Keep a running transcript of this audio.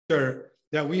lecture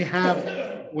that we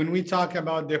have when we talk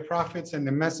about the prophets and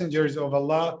the messengers of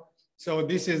Allah. So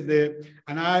this is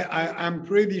and I'm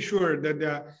pretty sure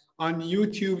that on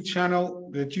YouTube channel,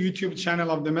 the YouTube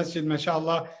channel of the Masjid,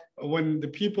 mashallah, when the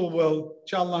people will,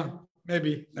 inshallah,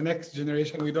 maybe the next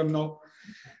generation, we don't know,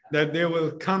 that they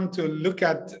will come to look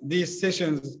at these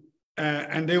sessions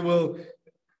and they will,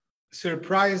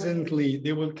 surprisingly,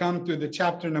 they will come to the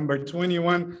chapter number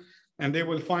 21 and they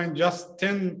will find just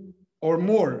 10 or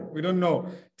more, we don't know,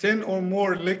 10 or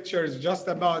more lectures just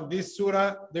about this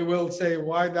surah. They will say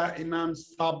why that Imam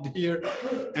stopped here.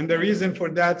 And the reason for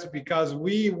that is because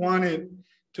we wanted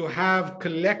to have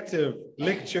collective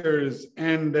lectures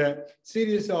and a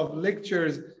series of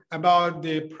lectures about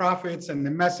the prophets and the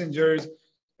messengers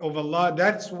of Allah.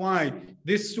 That's why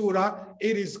this surah,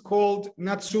 it is called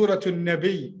not Surah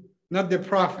Nabi, not the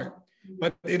prophet,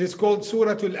 but it is called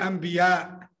Surah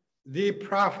Al-Anbiaa, the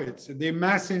prophets, the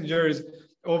messengers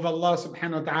of Allah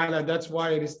subhanahu wa ta'ala. That's why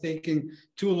it is taking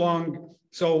too long.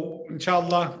 So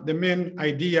inshallah, the main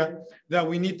idea that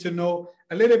we need to know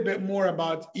a little bit more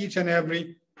about each and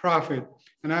every prophet.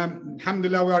 And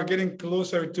alhamdulillah, we are getting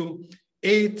closer to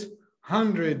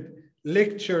 800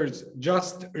 lectures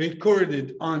just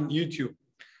recorded on YouTube.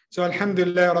 So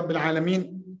alhamdulillah Rabbil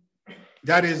Alameen,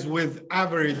 that is with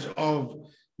average of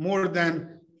more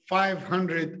than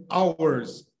 500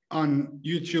 hours on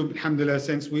YouTube, alhamdulillah,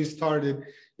 since we started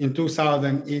in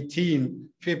 2018,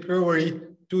 February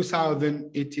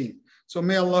 2018. So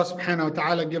may Allah subhanahu wa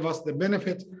ta'ala give us the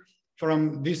benefit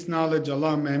from this knowledge,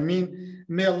 Allahumma ameen.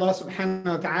 May Allah subhanahu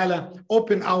wa ta'ala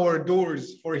open our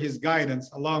doors for his guidance,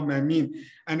 Allahumma ameen,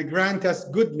 and grant us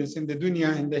goodness in the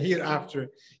dunya and the hereafter,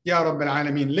 Ya Rabbil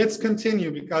Alameen. Let's continue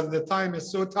because the time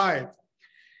is so tight.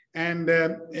 And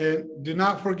do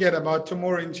not forget about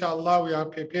tomorrow, inshallah, we are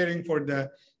preparing for the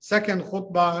second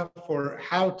khutbah for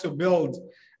how to build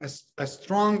a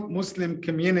strong Muslim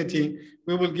community.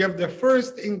 We will give the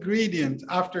first ingredient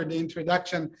after the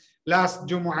introduction last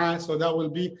Jumu'ah. So that will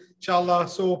be, inshallah,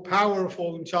 so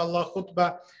powerful, inshallah,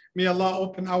 khutbah. May Allah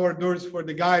open our doors for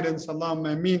the guidance,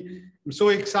 Allahumma ameen. I'm so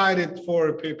excited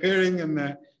for preparing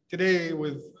and today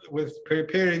with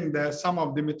preparing some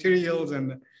of the materials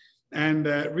and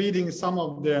reading some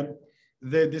of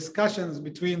the discussions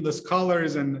between the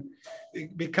scholars, and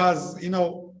because you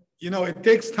know it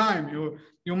takes time.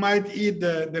 You might eat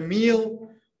the meal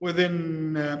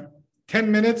within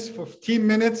 10 minutes, 15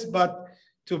 minutes, but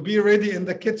to be ready in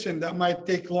the kitchen, that might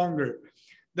take longer.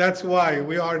 That's why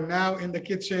we are now in the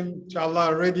kitchen,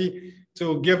 inshallah, ready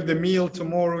to give the meal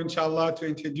tomorrow, inshallah, to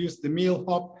introduce the meal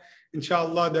hop,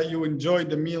 inshallah, that you enjoy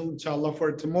the meal, inshallah,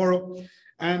 for tomorrow.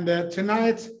 And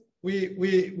tonight,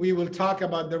 we will talk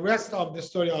about the rest of the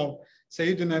story of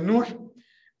Sayyidina Nouh.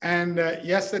 And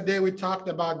yesterday we talked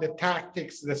about the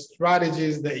tactics, the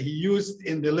strategies that he used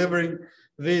in delivering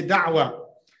the da'wah.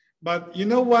 But you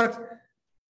know what?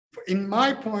 In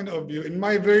my point of view, in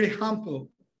my very humble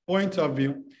point of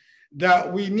view,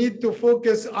 that we need to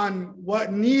focus on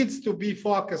what needs to be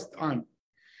focused on.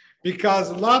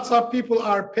 Because lots of people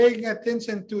are paying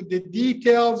attention to the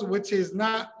details, which is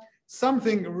not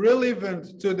something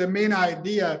relevant to the main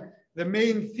idea, the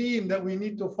main theme that we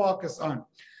need to focus on.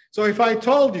 So if I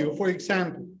told you, for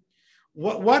example,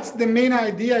 what's the main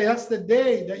idea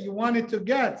yesterday that you wanted to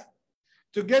get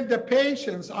the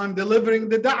patience on delivering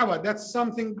the da'wah, that's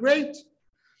something great.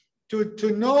 To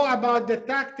know about the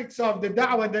tactics of the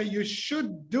da'wah that you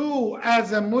should do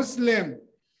as a Muslim.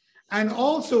 And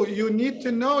also you need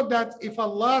to know that if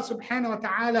Allah subhanahu wa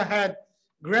ta'ala had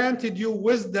granted you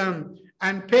wisdom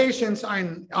and patience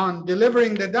on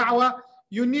delivering the da'wah,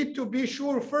 you need to be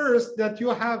sure first that you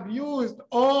have used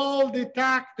all the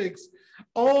tactics,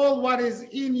 all what is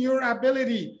in your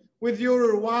ability with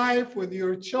your wife, with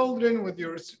your children, with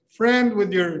your friend,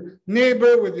 with your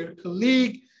neighbor, with your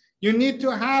colleague. You need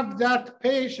to have that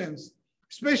patience,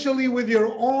 especially with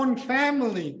your own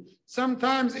family.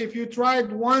 Sometimes if you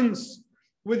tried once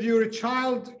with your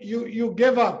child, you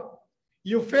give up.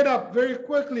 You fed up very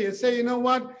quickly and say, you know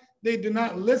what? They do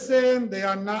not listen, they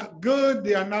are not good,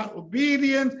 they are not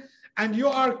obedient, and you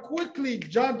are quickly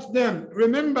judge them.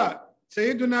 Remember,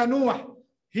 Sayyidina Nouh,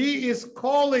 he is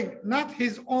calling not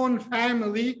his own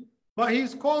family, but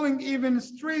he's calling even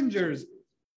strangers,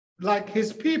 like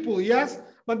his people, yes,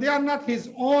 but they are not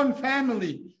his own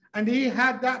family. And he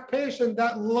had that patience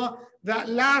that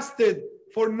lasted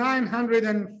for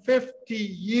 950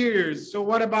 years. So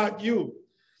what about you?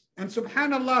 And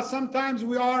subhanAllah, sometimes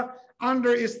we are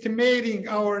underestimating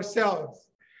ourselves.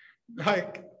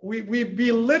 Like we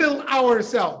belittle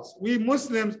ourselves. We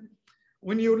Muslims,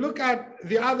 when you look at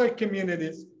the other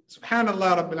communities,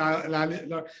 Subhanallah Rabbil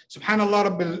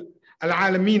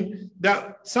Alameen,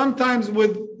 that sometimes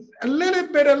with a little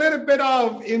bit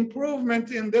of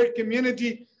improvement in their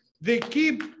community, they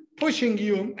keep pushing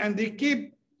you and they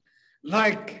keep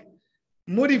like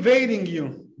motivating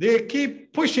you. They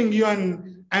keep pushing you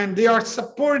and they are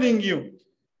supporting you.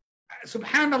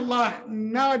 Subhanallah,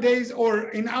 nowadays or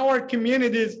in our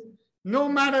communities, no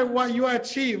matter what you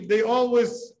achieve, they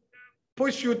always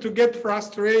push you to get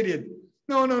frustrated.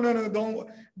 No, don't.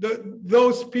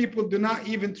 Those people, do not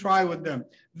even try with them.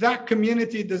 That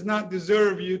community does not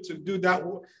deserve you to do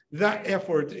that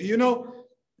effort. You know,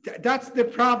 that's the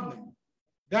problem.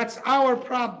 That's our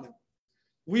problem.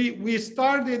 We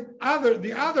started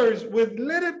the others with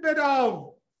little bit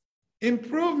of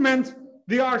improvement.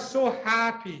 They are so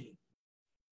happy.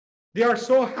 They are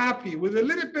so happy with a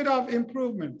little bit of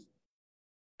improvement.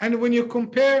 And when you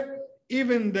compare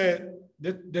even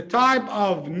the type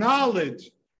of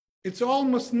knowledge, it's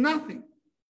almost nothing.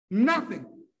 Nothing.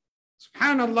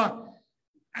 Subhanallah.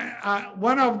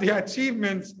 One of the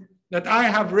achievements that I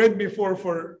have read before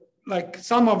for like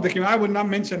some of the, I would not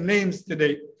mention names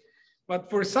today, but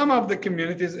for some of the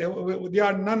communities, they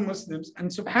are non-Muslims.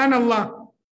 And subhanallah,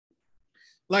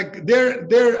 like they're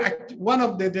one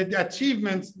of the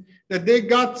achievements that they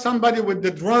got somebody with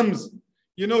the drums,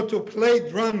 you know, to play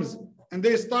drums. And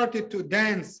they started to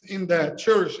dance in the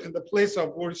church, in the place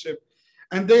of worship.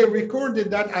 And they recorded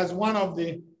that as one of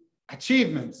the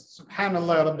achievements.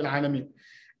 Subhanallah Rabbil Alameen.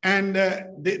 And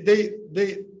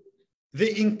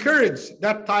they encourage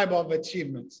that type of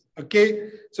achievements.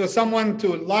 Okay, so someone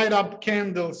to light up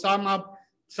candles,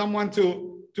 someone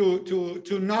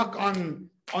to knock on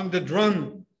the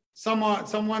drum,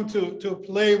 someone to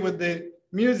play with the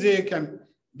music, and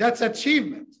that's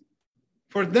achievement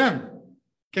for them.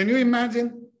 Can you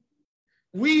imagine?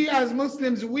 We as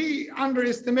Muslims, we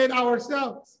underestimate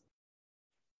ourselves.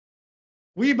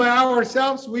 We by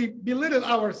ourselves, we belittle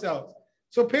ourselves.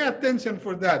 So pay attention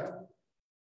for that.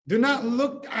 Do not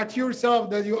look at yourself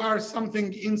that you are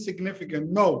something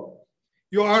insignificant. No,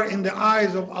 you are in the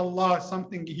eyes of Allah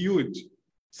something huge,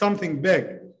 something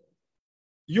big.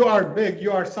 You are big.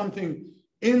 You are something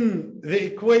in the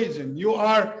equation. You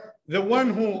are the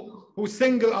one who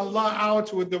single Allah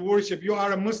out with the worship. You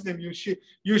are a Muslim. You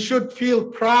should feel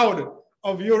proud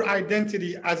of your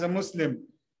identity as a Muslim.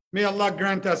 May Allah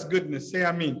grant us goodness. Say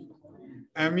Ameen.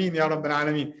 Ameen Ya Rabbil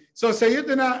Alameen. So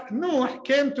Sayyidina Nuh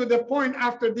came to the point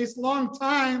after this long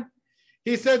time.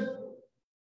 He said,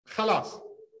 خلاص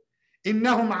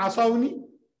إنهم عصوني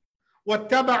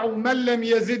واتبعوا من لم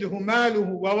يزده ماله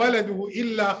وولده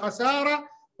إلا خسارة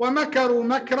ومكروا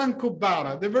مكرا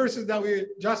كبارا. The verses that we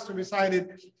just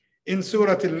recited in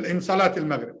Salat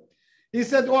al-Maghrib. He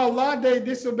said, oh Allah, they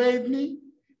disobeyed me.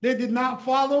 They did not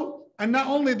follow. And not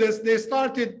only this, they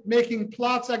started making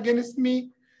plots against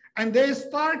me. And they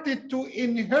started to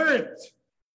inherit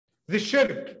the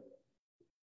shirk.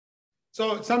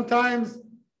 So sometimes,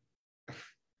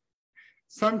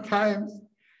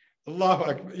 Allahu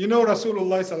Akbar. You know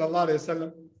Rasulullah sallallahu alayhi wa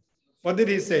sallam, what did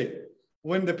he say?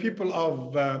 When the people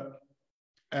of,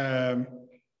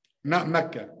 not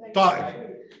Mecca, Ta'if,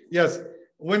 yes,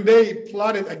 when they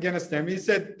plotted against them, he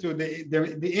said to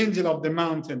the angel of the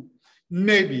mountain,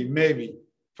 maybe,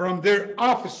 from their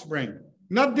offspring,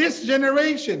 not this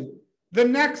generation, the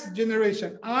next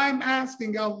generation. I'm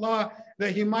asking Allah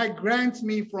that He might grant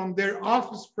me from their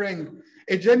offspring.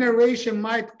 A generation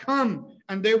might come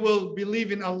and they will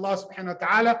believe in Allah subhanahu wa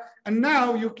ta'ala. And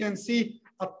now you can see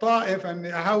At-Ta'if and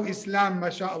how Islam,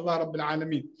 mashallah Rabbil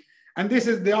Alameen. And this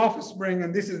is the offspring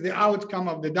and this is the outcome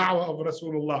of the da'wah of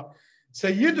Rasulullah.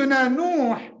 Sayyiduna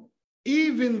Nuh,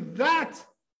 even that,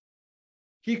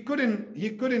 he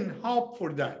couldn't hope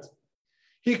for that.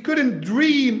 He couldn't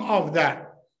dream of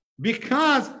that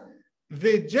because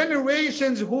the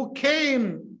generations who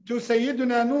came to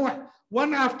Sayyiduna Nuh,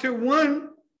 one after one,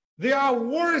 they are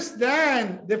worse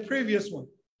than the previous one.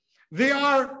 They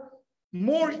are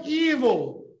more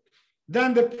evil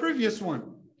than the previous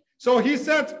one. So he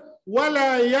said,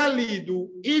 وَلَا يَلِدُ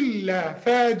إِلَّا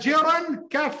فَاجِرًا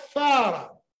كَفَّارًا.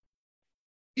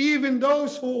 Even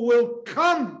those who will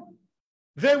come,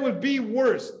 they will be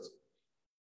worse.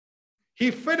 He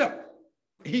fed up.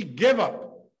 He gave up.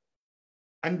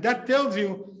 And that tells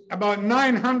you about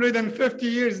 950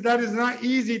 years, that is not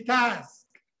easy task.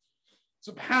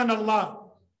 Subhanallah.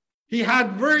 He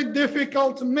had very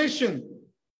difficult mission.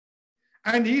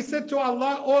 And he said to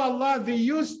Allah, oh Allah, they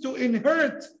used to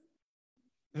inherit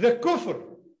the kufr.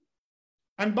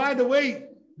 And by the way,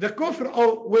 the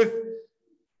kufr with,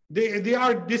 they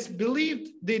are disbelieved.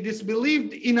 They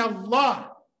disbelieved in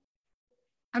Allah.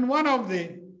 And one of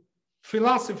the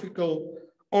philosophical,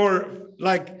 or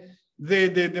like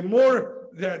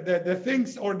the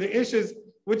things or the issues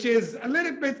which is a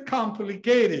little bit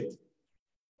complicated.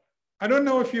 I don't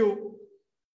know if you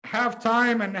have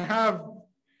time and have,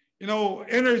 you know,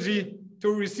 energy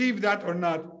to receive that or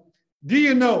not. Do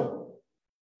you know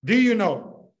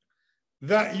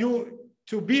that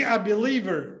to be a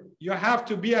believer, you have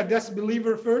to be a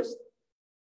disbeliever first?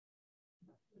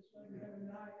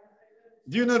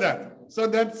 Do you know that? So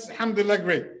that's, alhamdulillah,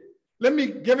 great. Let me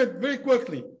give it very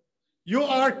quickly. You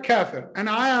are kafir and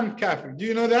I am kafir. Do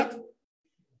you know that?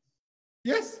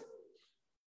 Yes.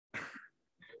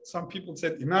 Some people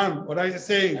said, Imam, what are you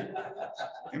saying?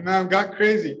 Imam got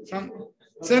crazy.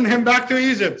 Send him back to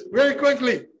Egypt very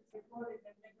quickly.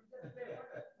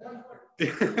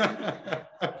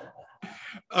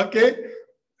 Okay.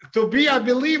 To be a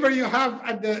believer, you have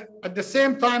at the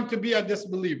same time to be a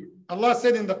disbeliever. Allah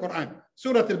said in the Quran,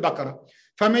 Surah Al-Baqarah,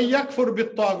 فَمَنْ يَكْفُرْ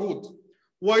بِالطَّاغُوتِ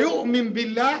وَيُؤْمِنْ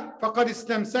بِاللَّهِ فَقَدْ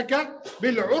اسْتَمْسَكَ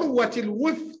بِالْعُرْوَةِ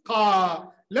الْوُثْقَى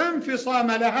لَا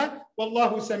انْفِصَامَ لَهَا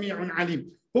وَاللَّهُ سَمِيعٌ عَلِيمٌ.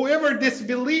 Whoever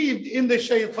disbelieved in the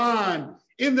shaitan,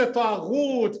 in the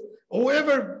taghut,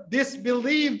 whoever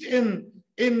disbelieved in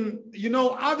you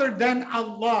know, other than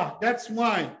Allah, that's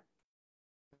why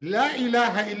La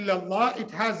ilaha illallah, it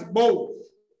has both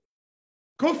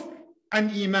kufr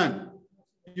and iman.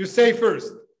 You say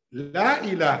first, La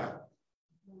ilaha.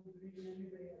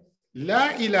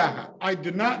 La ilaha. I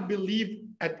do not believe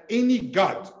at any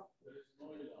God.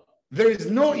 There is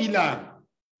no ilah.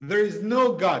 There is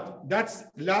no God. That's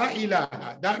La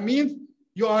ilaha. That means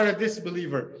you are a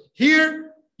disbeliever.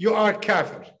 Here, you are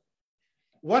kafir.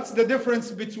 What's the difference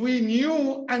between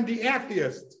you and the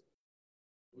atheist?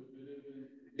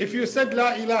 If you said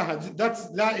La ilaha, that's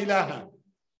La ilaha.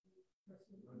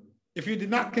 If you did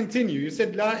not continue, you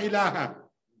said La ilaha.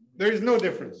 There is no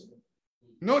difference.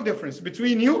 No difference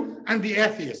between you and the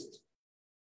atheist.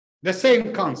 The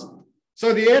same concept.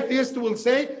 So the atheist will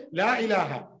say La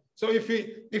ilaha. So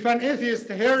if an atheist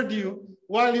heard you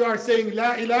while you are saying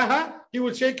La ilaha, he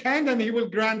will shake hand and he will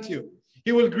grant you.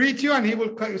 He will greet you and he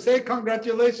will say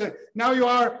congratulations. Now you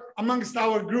are amongst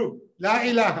our group. La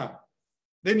ilaha.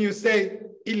 Then you say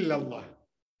illallah.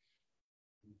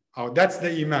 Oh, that's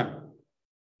the iman.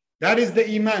 That is the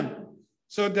iman.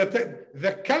 So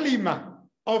the kalima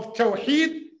of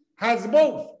tawheed has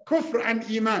both kufr and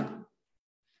iman.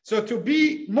 So to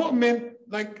be mu'min,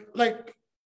 like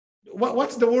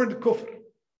what's the word kufr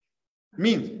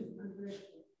means?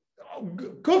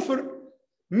 Kufr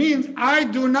means I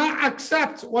do not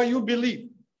accept what you believe.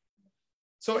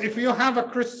 So if you have a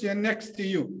Christian next to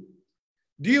you,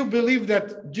 do you believe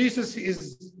that Jesus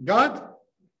is God?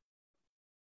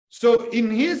 So in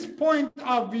his point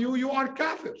of view, you are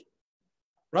kafir,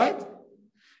 right?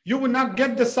 You will not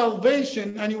get the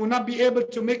salvation and you will not be able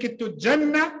to make it to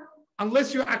Jannah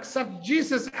unless you accept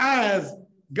Jesus as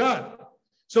God.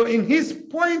 So in his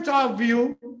point of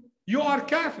view, you are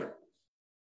kafir.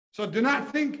 So do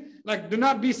not think, do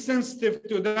not be sensitive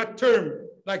to that term,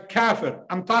 like kafir.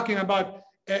 I'm talking about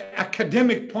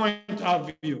academic point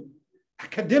of view.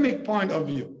 Academic point of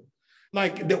view.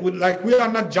 Like we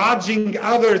are not judging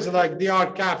others like they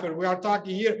are kafir. We are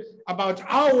talking here about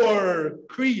our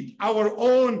creed, our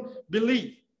own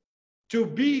belief. To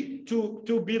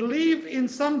believe in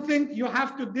something, you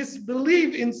have to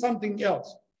disbelieve in something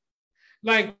else.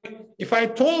 Like if I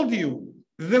told you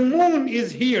the moon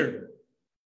is here,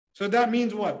 so that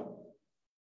means what?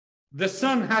 The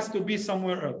sun has to be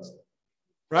somewhere else,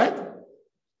 right?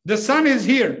 The sun is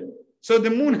here, so the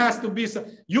moon has to be.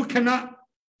 You cannot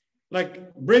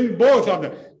bring both of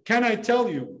them. Can I tell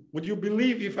you? Would you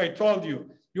believe if I told you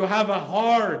you have a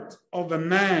heart of a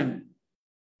man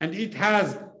and it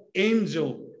has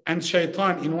angel and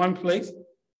shaitan in one place?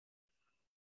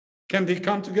 Can they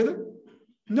come together?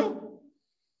 No.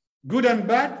 Good and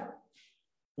bad,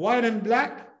 white and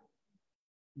black,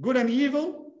 good and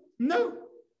evil? No.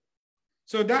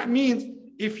 So that means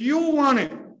if you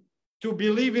wanted to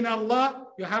believe in Allah,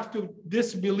 you have to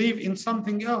disbelieve in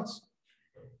something else.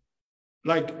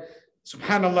 Like,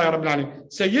 subhanallah, Rabbil Alameen.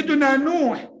 Sayyiduna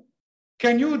Nouh,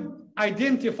 can you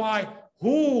identify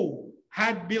who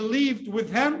had believed with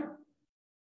him?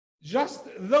 Just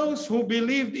those who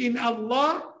believed in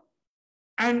Allah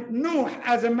and Nuh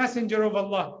as a messenger of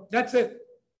Allah. That's it.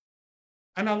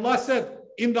 And Allah said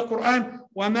in the Quran,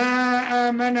 وَمَا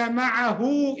آمَنَ مَعَهُ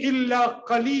إِلَّا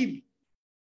قَلِيلٌ.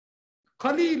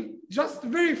 Qalil, just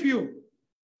very few.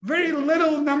 Very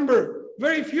little number.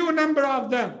 Very few number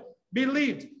of them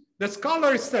believed. The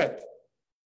scholars said,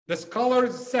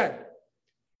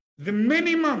 the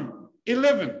minimum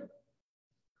 11,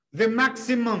 the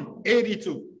maximum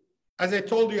 82. as I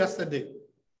told you yesterday,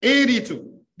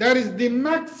 82. That is the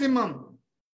maximum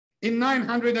in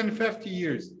 950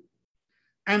 years.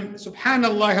 And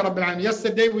subhanallah Rabbil Alamin,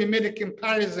 yesterday we made a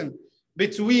comparison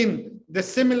between the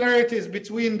similarities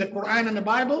between the Quran and the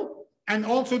Bible, and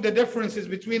also the differences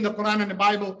between the Quran and the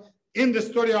Bible in the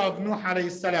story of Nuh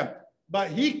alayhi salam. But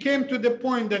he came to the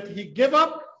point that he gave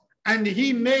up and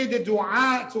he made a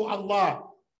dua to Allah.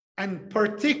 And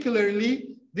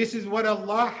particularly, this is what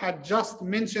Allah had just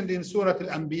mentioned in Surah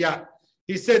Al-Anbiyaa.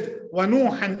 He said,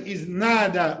 وَنُوحًا إِذْ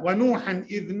نَادَى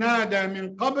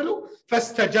مِنْ قَبْلُ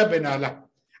فَاسْتَجَبْنَا لَهُ.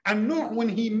 And Nuh, when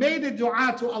he made a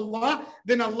dua to Allah,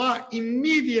 then Allah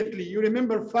immediately, you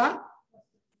remember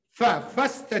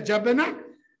فَاسْتَجَبْنَا,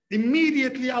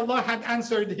 immediately Allah had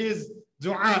answered his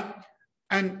dua.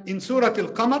 And in Surah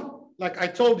Al-Qamar, like I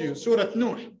told you, Surah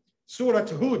Nuh, Surah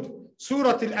Hud,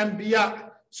 Surah Al-Anbiyaa,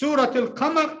 Surah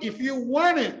Al-Qamar, if you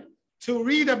wanted to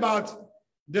read about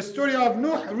the story of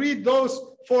Nuh, read those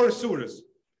 4 surahs.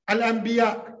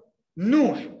 Al-Anbiyaa,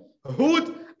 Nuh,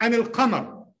 Hud, and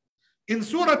Al-Qamar. In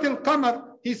Surah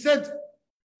Al-Qamar, he said,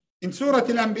 in Surah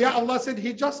Al-Anbiyaa, Allah said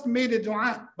he just made a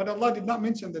dua, but Allah did not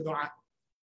mention the dua.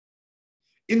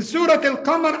 In Surah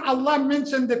Al-Qamar, Allah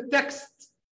mentioned the text.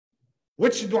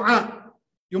 Which dua?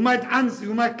 You might answer,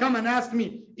 you might come and ask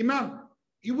me, Imam,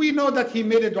 we know that he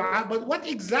made a dua, but what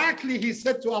exactly he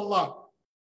said to Allah?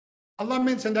 Allah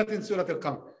mentioned that in Surah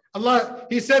Al-Qamar. Allah,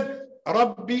 he said,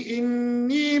 Rabbi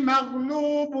inni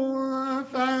maghlubun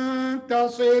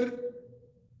fantasir.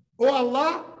 Oh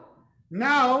Allah,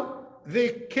 now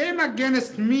they came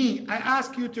against me. I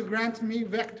ask you to grant me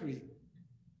victory.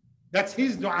 That's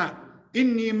his dua.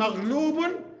 Inni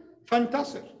maghlubun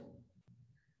fantasir.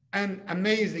 And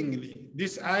amazingly,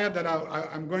 this ayah that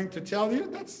I'm going to tell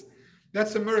you,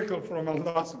 that's a miracle from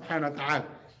Allah subhanahu wa ta'ala.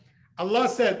 Allah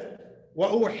said,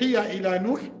 وَأُوحِيَ إِلَى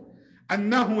نُوحٍ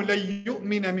أَنَّهُ لَن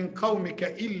يُؤْمِنَ مِنْ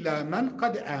قَوْمِكَ إِلَّا مَنْ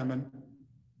قَدْ آمَنَ.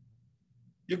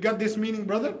 You got this meaning,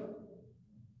 brother?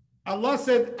 Allah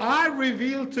said, I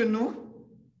revealed to Nuh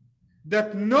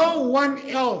that no one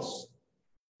else,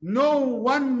 no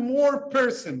one more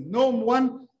person, no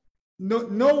one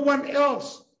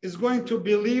else is going to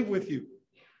believe with you.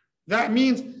 That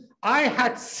means I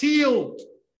had sealed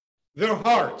their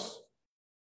hearts.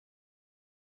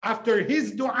 After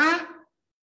his dua,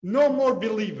 no more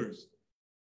believers.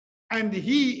 And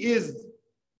he is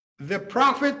the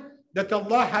prophet that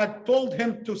Allah had told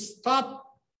him to stop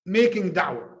making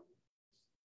da'wah.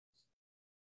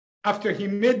 After he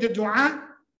made the dua,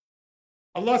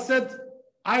 Allah said,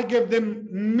 I gave them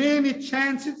many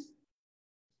chances,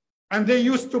 and they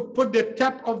used to put the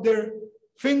tip of their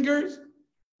fingers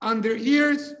on their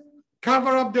ears,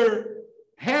 cover up their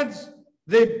heads.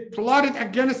 They plotted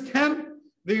against him.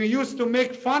 They used to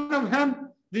make fun of him.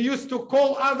 They used to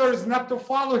call others not to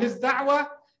follow his da'wah.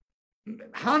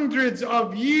 Hundreds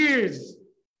of years.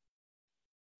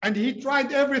 And he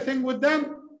tried everything with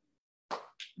them.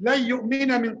 لَن يُؤْمِنَ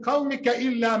مِنْ قَوْمِكَ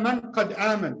إِلَّا مَنْ قَدْ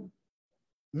آمَنَ.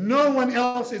 No one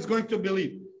else is going to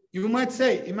believe. You might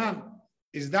say, Imam,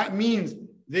 is that means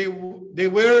they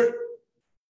were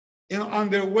on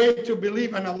their way to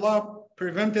believe and Allah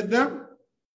prevented them?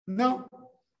 No.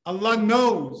 Allah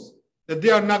knows that they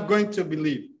are not going to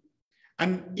believe.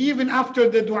 And even after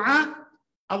the dua,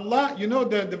 Allah, you know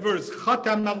the verse,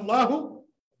 خَتَمَ اللَّهُ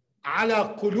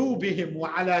عَلَى قُلُوبِهِمْ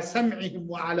وَعَلَى سَمْعِهِمْ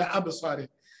وَعَلَى أَبْصَارِهِمْ.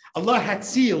 Allah had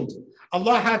sealed,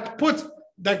 Allah had put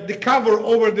the cover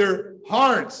over their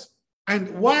hearts.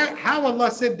 And why? How Allah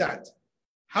said that?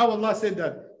 How Allah said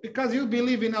that? Because you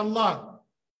believe in Allah.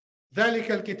 ذَلِكَ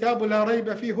الْكِتَابُ لَا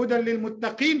رَيْبَ فِي هُدًى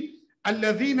لِلْمُتَّقِينَ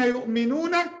الَّذِينَ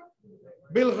يُؤْمِنُونَ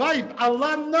بِالْغَيْبِ.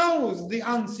 Allah knows the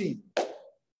unseen.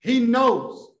 He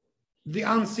knows the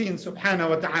unseen, subhanahu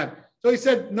wa ta'ala. So he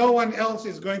said, no one else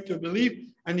is going to believe,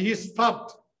 and he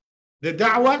stopped the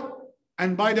da'wah.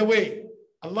 And by the way,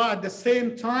 Allah at the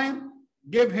same time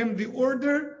gave him the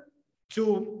order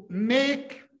to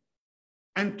make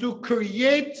and to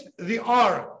create the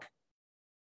ark.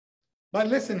 But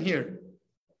listen here,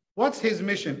 what's his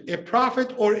mission? A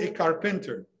prophet or a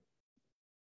carpenter?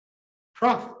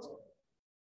 Prophet.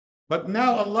 But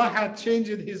now Allah had changed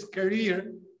his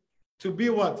career to be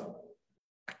what?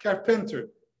 A carpenter.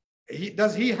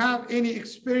 Does he have any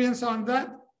experience on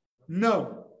that?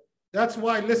 No. That's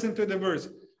why, listen to the verse.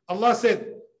 Allah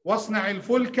said, وَاصْنَعِ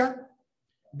الْفُلْكَ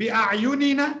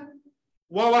بِأَعْيُنِنَا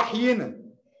وَوَحْيِنَا.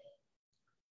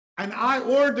 And I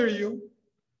order you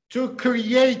to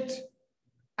create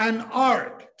an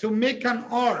ark, to make an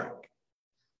ark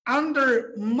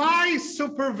under my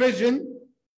supervision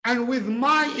and with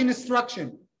my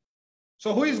instruction.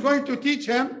 So who is going to teach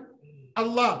him?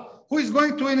 Allah. Who is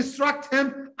going to instruct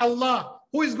him? Allah.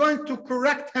 Who is going to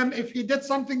correct him if he did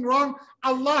something wrong?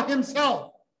 Allah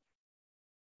himself.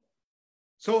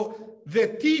 So the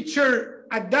teacher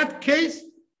at that case,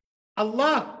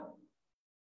 Allah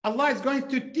is going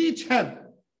to teach him.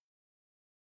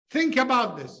 Think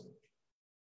about this.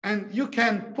 And you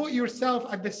can put yourself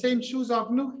at the same shoes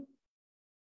of Nuh.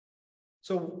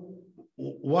 So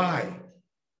why?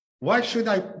 Why should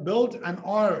I build an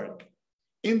ark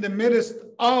in the midst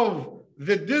of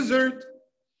the desert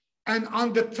and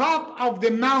on the top of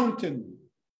the mountain?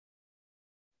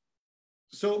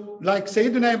 So like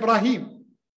Sayyidina Ibrahim,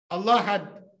 Allah had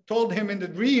told him in the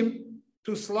dream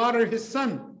to slaughter his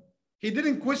son. He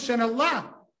didn't question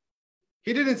Allah.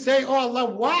 He didn't say, oh Allah,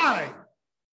 why?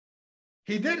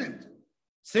 He didn't.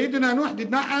 Sayyidina Nuh did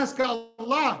not ask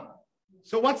Allah.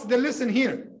 So what's the lesson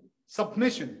here?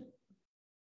 Submission.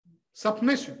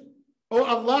 Submission. Oh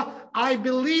Allah, I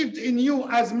believed in you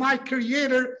as my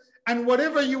creator, and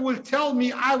whatever you will tell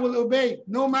me, I will obey,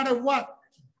 no matter what.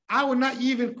 I will not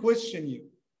even question you.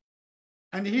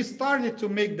 And he started to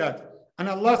make that. And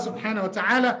Allah subhanahu wa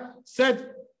ta'ala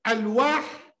said, Al-Wah,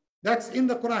 that's in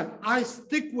the Quran. I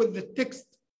stick with the text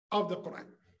of the Quran.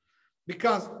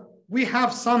 Because we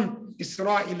have some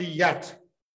Israeliyat.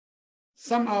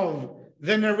 Some of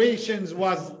the narrations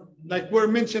was, like were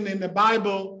mentioned in the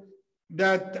Bible,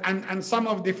 that and some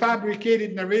of the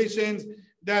fabricated narrations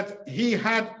that he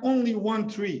had only one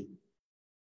tree.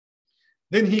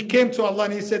 Then he came to Allah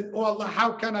and he said, oh Allah,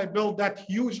 how can I build that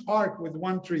huge ark with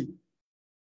one tree?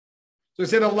 So he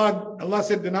said, Allah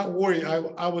said, do not worry,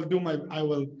 I will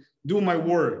do my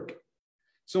work.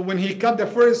 So when he cut the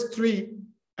first tree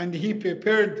and he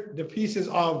prepared the pieces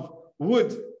of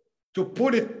wood to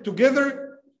put it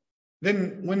together,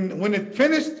 then when it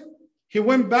finished, he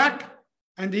went back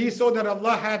and he saw that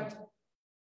Allah had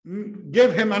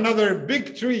gave him another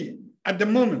big tree at the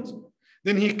moment.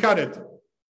 Then he cut it.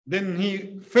 Then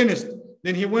he finished.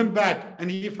 Then he went back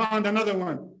and he found another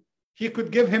one. He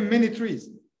could give him many trees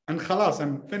and khalas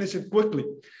and finish it quickly.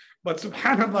 But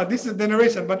subhanAllah, this is the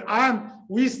narration. But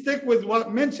we stick with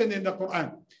what mentioned in the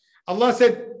Quran. Allah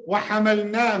said,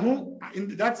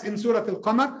 وَحَمَلْنَاهُ, that's in Surah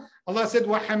Al-Qamar. Allah said,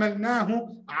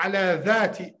 وَحَمَلْنَاهُ عَلَى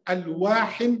ذَاتِ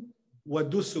أَلْوَاحٍ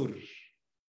وَدُسُرٍ.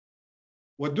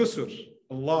 وَدُسُرٍ.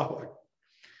 Allahu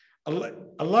Akbar.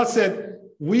 Allah said,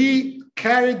 we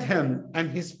carried him and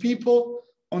his people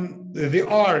on the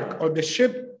ark or the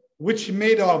ship, which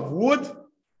made of wood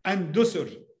and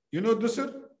dusur. You know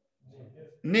dusur?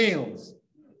 Nails.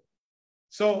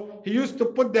 So he used to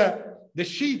put the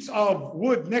sheets of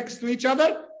wood next to each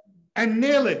other and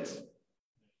nail it.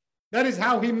 That is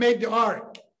how he made the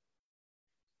ark.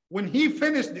 When he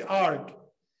finished the ark,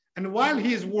 and while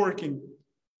he is working,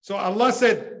 so Allah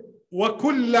said,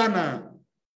 وَكُلَّمَا.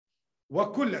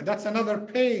 That's another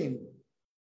pain.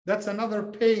 That's another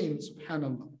pain,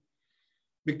 subhanAllah.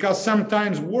 Because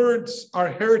sometimes words are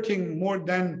hurting more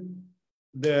than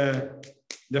the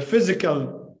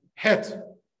physical hit.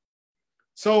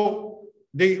 So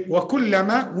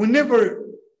وَكُلَّمَا, whenever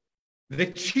the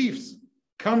chiefs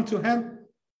come to him,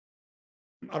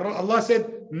 Allah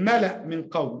said, مَلَأ مِنْ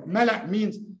قَوْمٍ. مَلَأ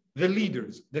means the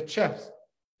leaders, the chiefs.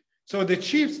 So the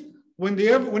chiefs,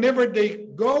 whenever they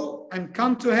go and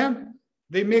come to him,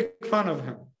 they make fun of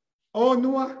him. Oh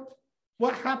Noah,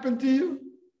 what happened to you?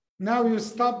 Now you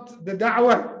stopped the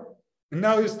da'wah.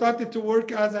 Now you started to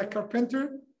work as a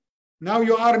carpenter. Now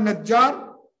you are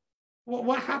Najjar.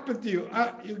 What happened to you?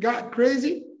 You got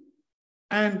crazy?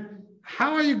 And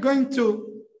how are you going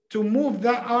to move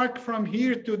that ark from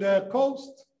here to the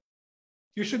coast?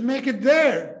 You should make it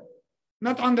there,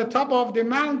 not on the top of the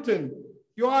mountain.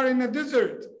 You are in a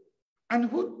desert. And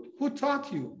who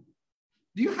taught you?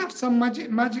 Do you have some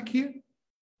magic here?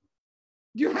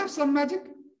 Do you have some magic?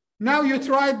 Now you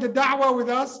tried the da'wah with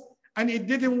us and it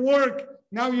didn't work.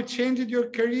 Now you changed your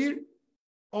career.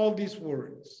 All these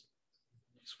words.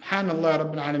 Subhanallah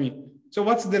Rabbil Alameen. So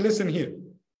what's the lesson here?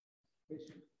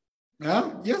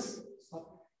 Yes.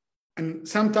 And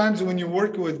sometimes when you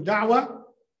work with da'wah,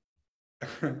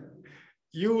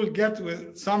 you will get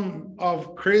with some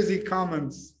of crazy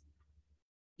comments.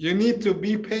 You need to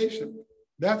be patient.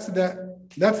 That's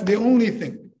the only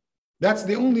thing. That's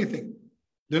the only thing.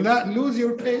 Do not lose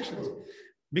your patience.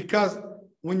 Because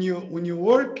when you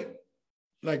work,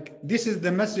 like this is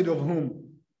the message of whom?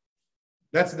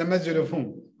 That's the message of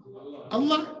whom?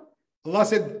 Allah. Allah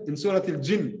said in Surah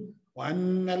Al-Jinn,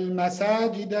 وَأَنَّ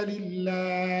الْمَسَاجِدَ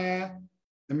لِلَّهِ.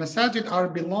 The masajid are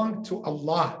belong to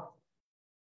Allah.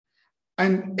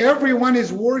 And everyone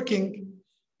is working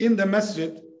in the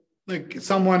masjid, like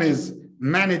someone is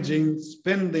managing,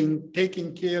 spending,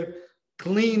 taking care,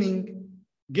 cleaning,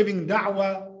 giving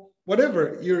da'wah,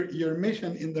 whatever your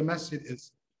mission in the masjid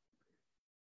is.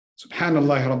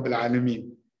 Subhanallah Rabbil Alameen.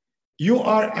 You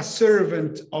are a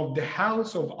servant of the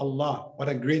house of Allah. What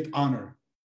a great honor.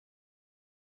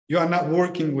 You are not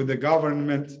working with the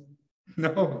government.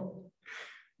 No.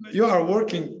 You are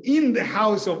working in the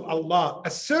house of Allah,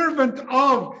 a servant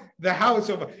of the house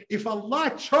of Allah. If Allah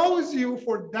chose you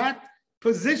for that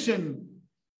position,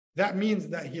 that means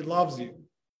that He loves you.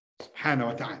 Subhanahu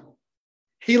wa ta'ala.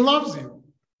 He loves you.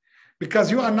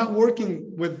 Because you are not working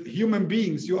with human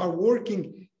beings. You are working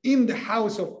in the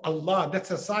house of Allah. That's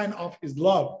a sign of His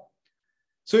love.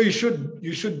 So you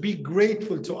should be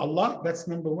grateful to Allah. That's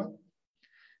number one.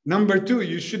 Number two,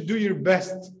 you should do your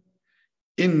best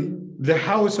in the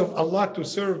house of Allah to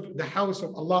serve the house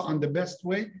of Allah on the best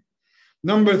way.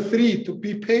 Number three, to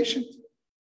be patient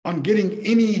on getting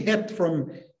any hit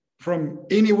from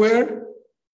anywhere.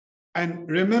 And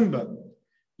remember,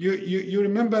 you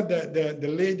remember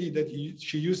the lady that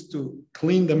she used to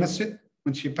clean the masjid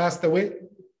when she passed away?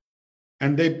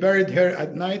 And they buried her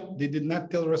at night. They did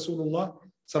not tell Rasulullah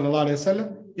sallallahu alaihi wasallam.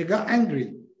 He got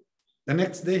angry. The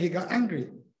next day he got angry.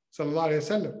 Sallallahu alaihi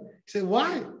wasallam. He said,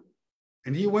 why?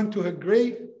 And he went to her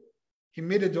grave. He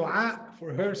made a dua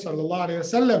for her, sallallahu alaihi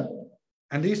wasallam.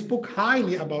 And he spoke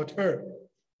highly about her.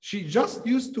 She just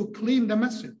used to clean the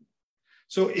masjid.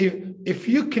 So if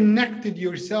you connected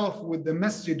yourself with the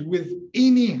masjid with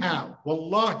anyhow,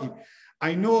 wallahi,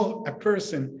 I know a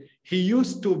person, he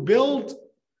used to build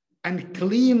and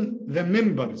clean the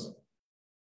members.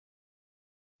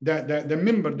 The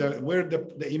member where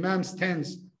the Imam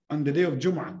stands on the day of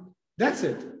Jum'ah. That's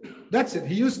it. That's it.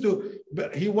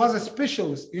 He was a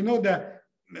specialist. You know the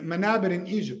manabir in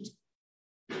Egypt.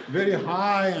 Very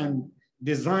high and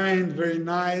designed very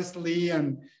nicely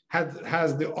and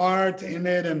has the art in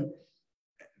it, and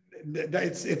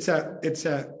it's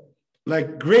a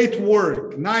like great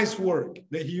work, nice work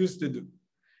that he used to do.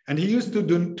 And he used to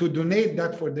donate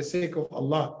that for the sake of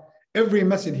Allah. Every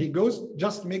masjid he goes,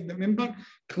 just make the minbar,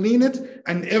 clean it,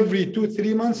 and every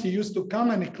 2-3 months he used to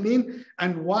come and clean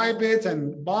and wipe it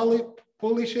and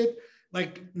polish it,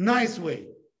 like nice way.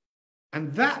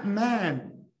 And that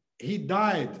man, he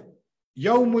died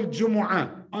Yawmul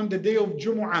Jumu'ah, on the day of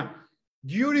Jumu'ah,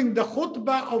 during the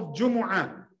khutbah of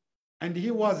Jumu'ah, and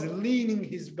he was leaning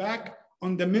his back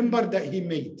on the minbar that he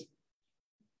made.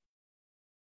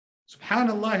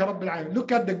 Subhanallah Rabbil Alameen.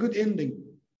 Look at the good ending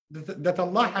that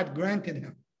Allah had granted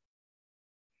him.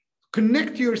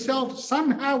 Connect yourself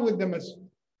somehow with the masjid.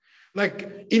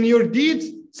 Like in your deeds,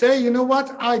 say, you know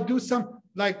what, I do some,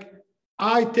 like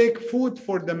I take food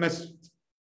for the masjid,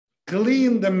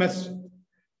 clean the masjid,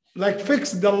 like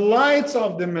fix the lights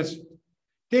of the masjid,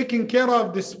 taking care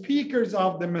of the speakers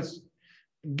of the masjid,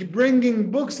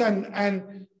 bringing books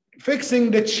and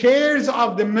fixing the chairs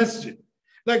of the masjid.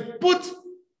 Like put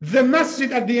the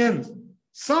masjid at the end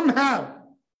somehow,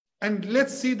 and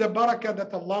let's see the barakah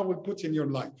that Allah will put in your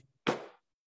life.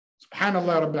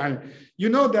 Subhanallah Rabbil Alameen. You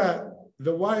know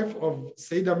the wife of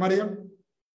Sayyidah Maryam?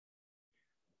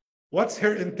 What's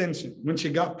her intention when she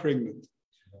got pregnant?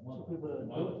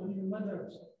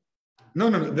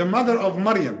 No, the mother of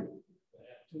Maryam.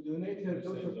 To donate her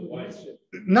daughter to the masjid.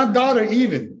 Not daughter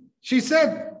even. She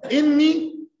said,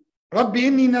 Inni, Rabbi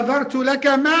inni nadartu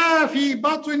laka ma fi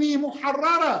batni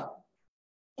muharrara.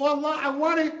 Oh Allah, I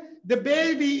wanted the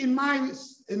baby in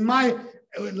my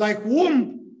like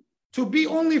womb to be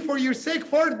only for your sake,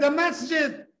 for the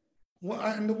masjid.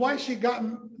 And why she got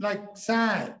like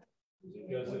sad?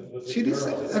 She did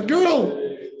say, a girl.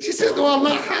 She said, oh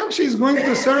Allah, how she's going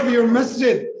to serve your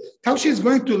masjid? How she's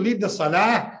going to lead the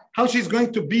salah? How she's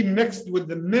going to be mixed with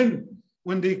the men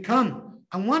when they come?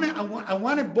 I wanted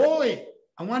a boy.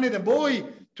 I wanted a boy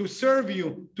to serve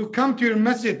you, to come to your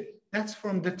masjid. That's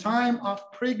from the time of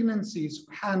pregnancy,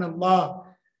 subhanallah.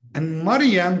 And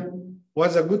Maryam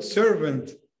was a good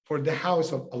servant for the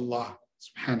house of Allah,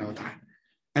 subhanahu wa ta'ala.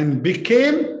 And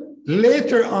became,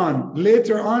 later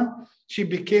on, she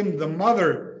became the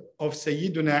mother of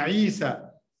Sayyiduna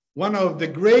Isa, one of the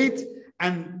great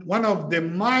and one of the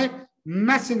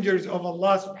messengers of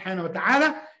Allah subhanahu wa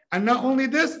ta'ala. And not only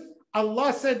this,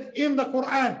 Allah said in the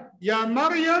Quran, Ya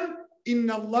Maryam,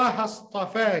 inna Allah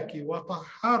astafaki wa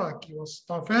tahharaki wa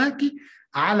astafaki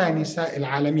ala nisa'il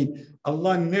alameen.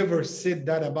 Allah never said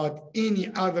that about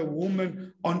any other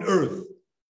woman on earth.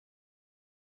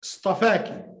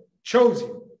 Astafaki, chose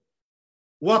you.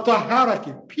 Wa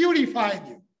tahharaki, purified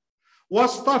you. Wa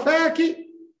astafaki,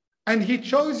 and He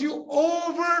chose you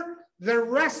over the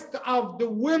rest of the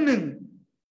women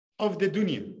of the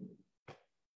dunya.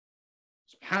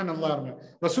 Subhanallah.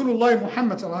 Rasulullah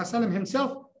Muhammad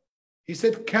himself, He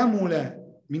said, كَمُلَ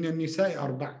مِنَ النِّسَاءِ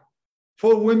أَرْبَعَ.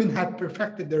 4 women had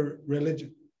perfected their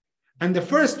religion. And the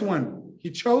first one he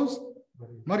chose,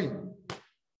 Maryam.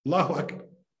 Allahu Akbar.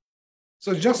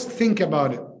 So just think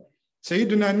about it.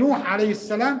 Sayyidina Nuh alayhi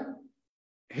salam,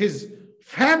 his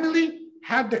family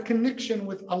had the connection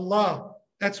with Allah.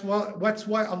 That's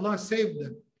why Allah saved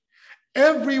them.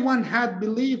 Everyone had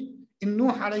believed in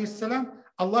Nuh alayhi salam.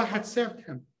 Allah had saved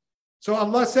him. So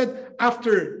Allah said,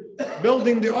 after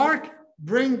building the ark,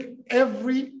 bring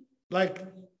every, like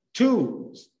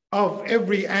 2 of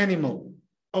every animal,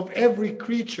 of every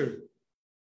creature,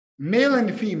 male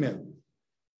and female,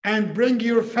 and bring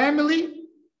your family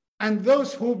and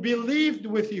those who believed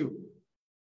with you.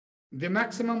 The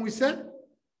maximum we said,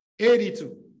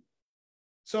 82.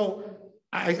 So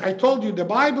I told you, the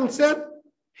Bible said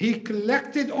he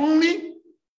collected only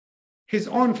his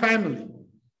own family.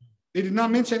 They did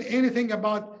not mention anything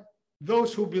about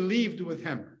those who believed with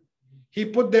him. He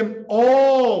put them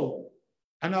all.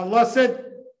 And Allah said,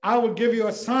 I will give you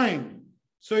a sign.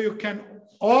 So you can,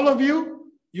 all of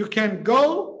you, you can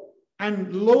go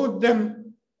and load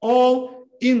them all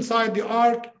inside the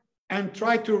ark and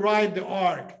try to ride the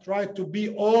ark. Try to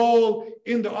be all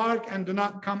in the ark and do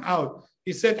not come out.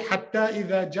 He said, حَتَّى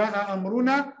إِذَا جَاءَ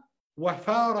أَمْرُنَا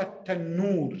وَفَارَ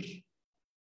التَّنُّورِ.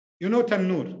 You know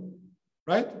Tannoor,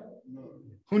 right? No.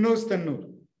 Who knows Tannoor?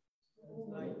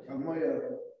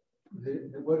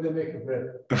 Where they make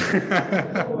bread.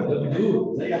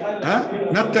 Huh?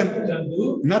 Not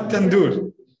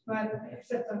tandoor.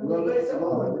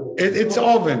 It's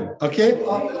oven, okay?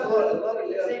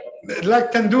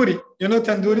 Like tandoori. You know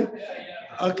tandoori?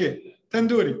 Okay,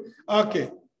 tandoori.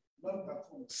 Okay.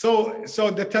 So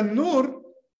the tannoor,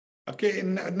 okay,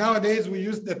 nowadays we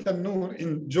use the tannoor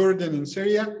in Jordan, in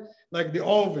Syria, like the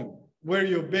oven where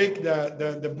you bake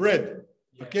the bread.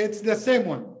 Okay, it's the same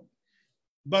one.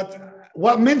 But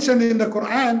what mentioned in the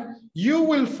Quran, you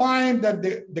will find that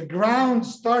the ground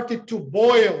started to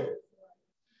boil,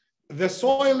 the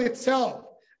soil itself,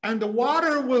 and the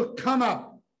water will come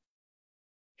up,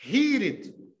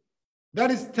 heated.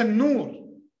 That is tannoor.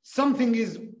 Something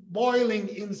is boiling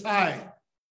inside.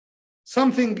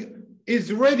 Something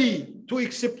is ready to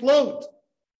explode.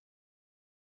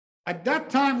 At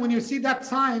that time, when you see that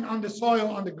sign on the soil,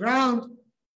 on the ground,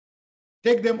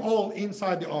 take them all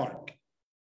inside the ark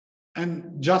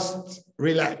and just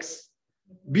relax.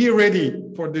 Be ready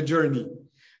for the journey.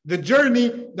 The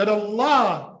journey that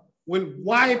Allah will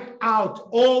wipe out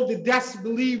all the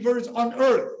disbelievers on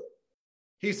earth.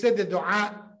 He said the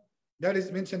dua that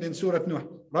is mentioned in Surah Nouh.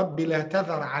 رَبِّ لَا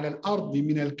تَذَرْ عَلَى الْأَرْضِ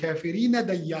مِنَ الْكَافِرِينَ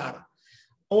دَيَّارًا.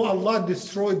 Oh Allah,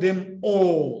 destroy them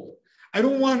all. I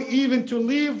don't want even to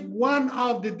leave one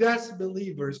of the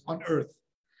disbelievers on earth.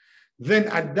 Then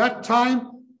at that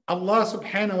time, Allah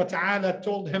subhanahu wa ta'ala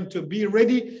told him to be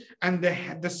ready, and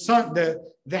the sun,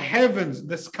 the heavens,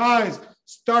 the skies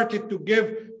started to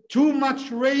give too much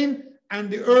rain, and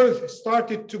the earth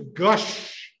started to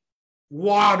gush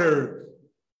water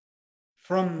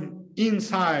from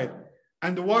inside,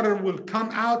 and the water will come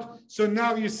out. So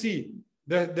now you see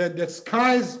the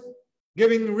skies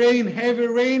giving rain, heavy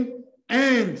rain,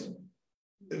 and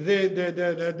the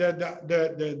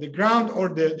ground or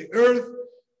the earth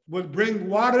will bring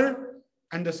water.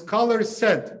 And the scholars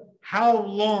said how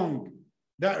long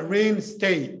that rain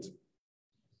stayed.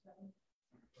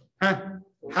 Huh?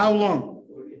 How long?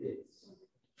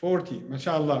 40,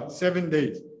 mashallah, 7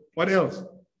 days. What else?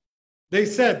 They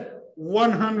said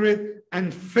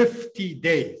 150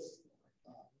 days.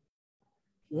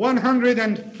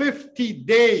 150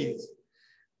 days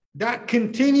that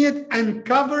continued and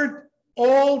covered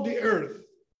all the earth.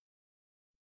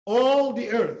 All the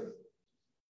earth.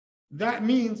 That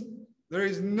means there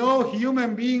is no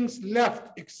human beings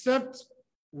left except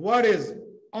what is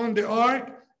on the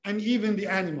ark and even the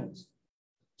animals.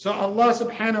 So Allah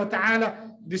subhanahu wa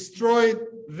ta'ala destroyed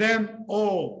them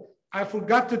all. I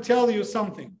forgot to tell you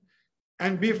something.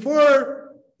 And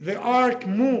before the ark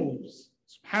moves,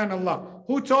 subhanallah,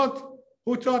 who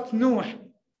taught Nuh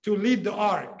to lead the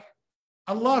ark?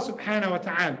 Allah subhanahu wa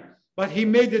ta'ala. But he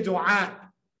made a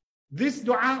dua. This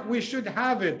dua, we should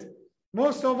have it.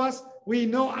 Most of us, we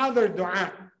know other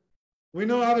dua. We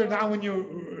know other dua when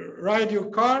you ride your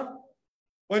car.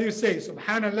 What do you say?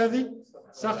 Subhanalladhi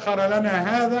sakhara lana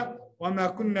hadha wa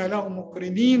ma kunna lahu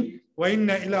muqrinin wa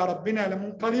inna ila rabbina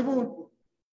lamunqalibun.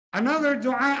 Another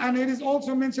dua, and it is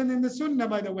also mentioned in the Sunnah,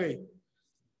 by the way.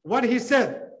 What he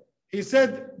said? He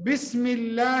said,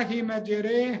 Bismillahi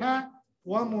majreha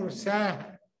wa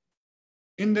mursaha.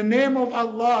 In the name of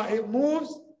Allah, it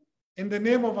moves. In the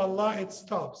name of Allah, it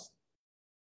stops.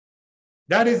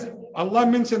 That is, Allah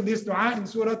mentioned this dua in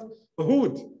Surah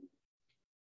Hud.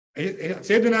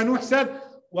 Sayyidina Nuh said,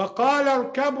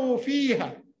 وَقَالَ ارْكَبُوا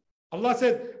فِيهَا. Allah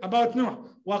said about Nuh,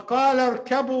 وَقَالَ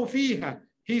ارْكَبُوا فِيهَا.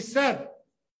 He said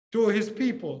to his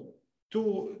people,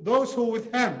 to those who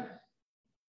with him,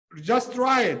 just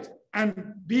try it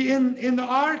and be in the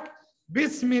ark.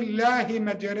 Bismillahi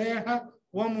majreha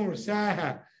wa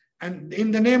mursaha. And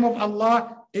in the name of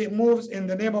Allah, it moves. In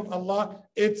the name of Allah,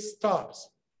 it stops.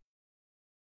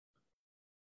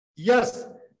 Yes.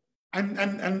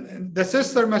 And the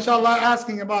sister, mashallah,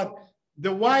 asking about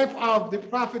the wife of the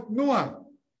Prophet Noah.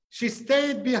 She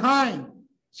stayed behind.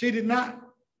 She did not,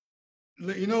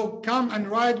 come and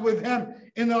ride with him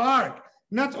in the ark.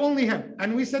 Not only him.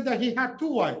 And we said that he had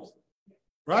two wives,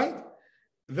 right?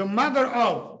 The mother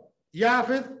of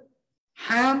Japheth,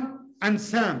 Ham, and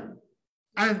Sam.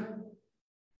 And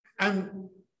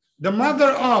the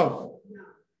mother of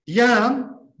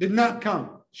Yam did not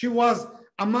come. She was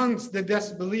amongst the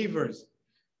disbelievers.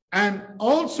 And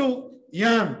also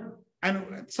Yam.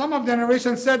 And some of the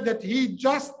narrations said that he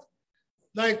just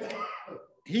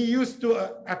he used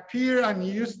to appear and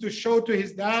he used to show to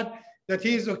his dad that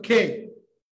he is okay.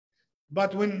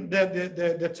 But when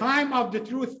the time of the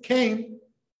truth came,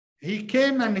 he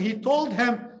came and he told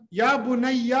him, Ya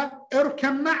bunayya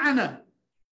irkam ma'ana.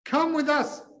 Come with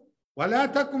us. وَلَا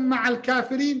تَكُمْ مَعَ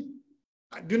الْكَافِرِينَ.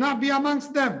 Do not be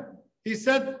amongst them. He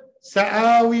said,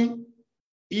 سَآوِي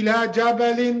إِلَى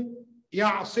جَبَلٍ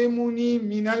يَعْصِمُنِي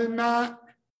مِنَ الْمَاءِ.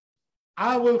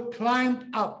 I will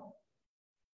climb up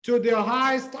to the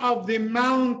highest of the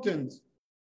mountains,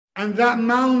 and that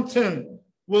mountain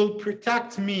will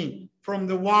protect me from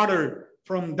the water,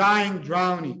 from dying,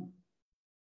 drowning.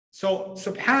 So,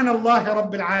 Subhanallah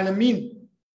Rabbil Alameen,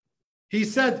 he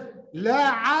said,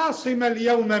 لا عاصم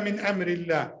اليوم من أمر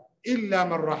الله إلا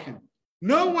من رحم.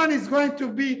 No one is going to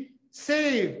be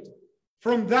saved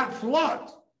from that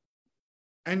flood.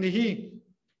 And he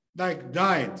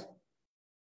died.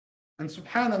 And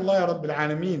Subhanallah Rabbil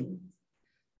Alameen,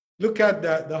 look at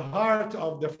the heart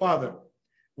of the father.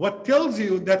 What tells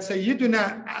you that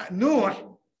Sayyidina Nuh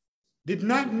did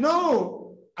not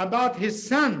know about his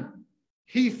son.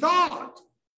 He thought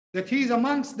that he's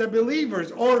amongst the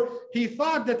believers, or he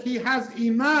thought that he has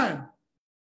Iman.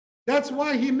 That's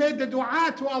why he made the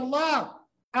dua to Allah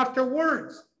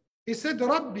afterwards. He said,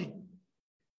 Rabbi,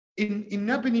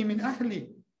 inna bni min ahli.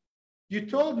 You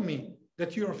told me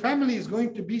that your family is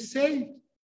going to be saved.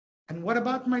 And what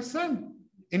about my son?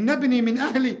 Inna bni min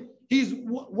ahli. He's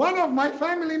one of my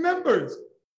family members.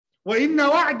 Wa inna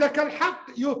wa'daka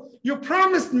al-haq. You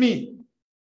promised me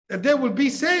that they will be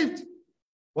saved.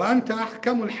 وَأَنْتَ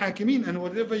أَحْكَمُ الْحَاكِمِينَ. And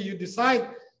whatever you decide,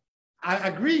 I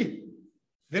agree.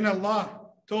 Then Allah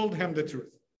told him the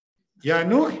truth. Ya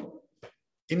Nuh,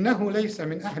 innahu laysa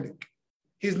min ahlik.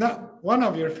 He's not one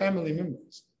of your family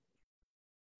members.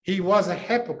 He was a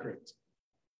hypocrite.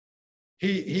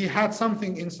 He had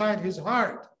something inside his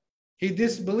heart. He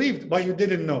disbelieved, but you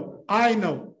didn't know. I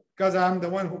know, because I'm the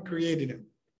one who created him.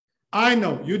 I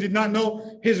know. You did not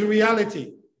know his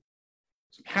reality.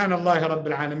 Subhanallah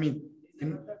Rabbil Alameen.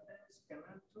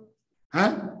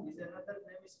 Huh?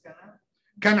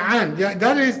 Canaan. Yeah,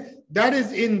 that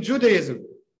is in Judaism.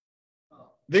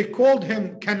 They called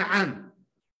him Canaan.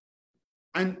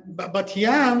 But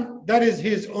Yam, that is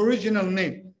his original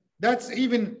name.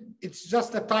 It's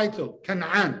just a title,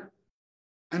 Canaan.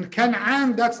 And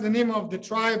Canaan, that's the name of the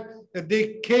tribe that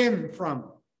they came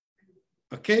from.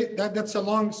 Okay, that's a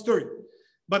long story.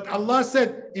 But Allah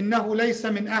said, إِنَّهُ لَيْسَ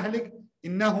مِنْ أَهْلِكَ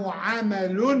إِنَّهُ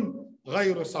عَمَلٌ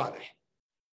غَيْرُ صَالِحٍ.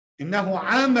 إِنَّهُ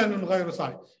عَمَلٌ غَيْرُ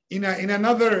صَالِحٍ. In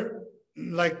another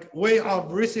way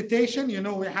of recitation,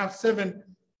 we have 7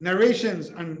 narrations,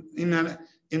 and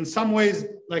in some ways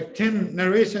 10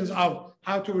 narrations of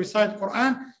how to recite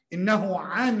Quran.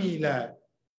 إِنَّهُ عَمِلَ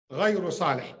غَيْرُ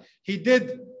صَالِحٍ. He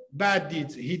did bad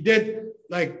deeds. He did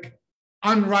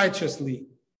unrighteously.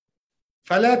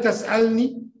 فَلَا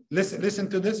تَسْأَلْنِي. Listen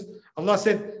to this. Allah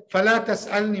said, فَلَا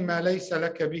تَسْأَلْنِي مَا لَيْسَ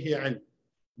لَكَ بِهِ عِلْمٍ.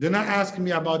 Do not ask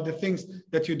me about the things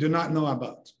that you do not know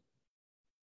about.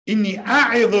 إِنِّي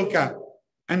أَعِظُكَ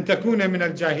أَن تَكُونَ مِنَ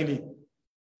الْجَاهِلِينَ.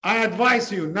 I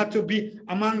advise you not to be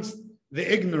amongst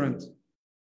the ignorant.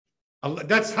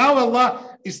 That's how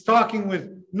Allah is talking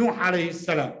with Nuh alayhi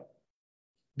salam.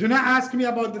 Do not ask me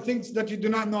about the things that you do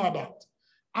not know about.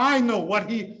 I know what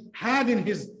he had in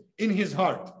his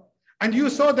heart. And you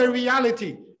saw the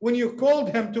reality. When you called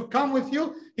him to come with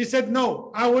you, he said,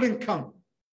 no, I wouldn't come.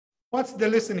 What's the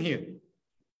lesson here?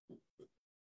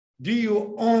 Do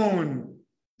you own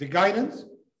the guidance?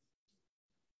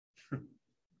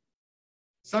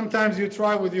 Sometimes you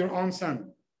try with your own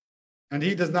son and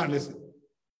he does not listen.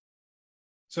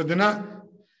 So do not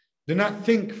Do not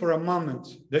think for a moment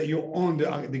that you own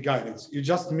the guidance. You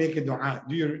just make a dua.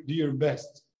 Do your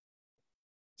best.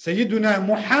 Sayyiduna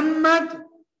Muhammad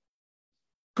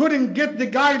couldn't get the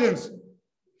guidance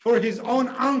for his own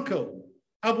uncle,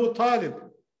 Abu Talib.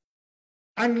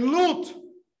 And Lut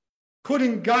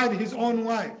couldn't guide his own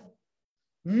wife.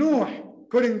 Nuh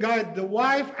couldn't guide the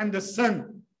wife and the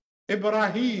son.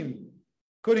 Ibrahim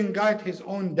couldn't guide his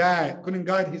own dad.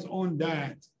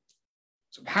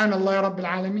 Subhanallah Rabbil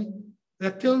Alameen.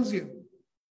 That tells you.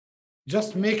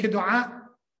 Just make a dua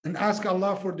and ask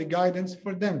Allah for the guidance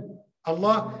for them.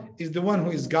 Allah is the one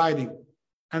who is guiding.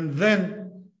 And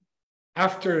then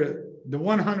after the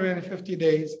 150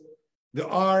 days, the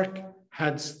ark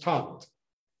had stopped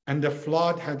and the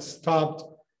flood had stopped.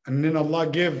 And then Allah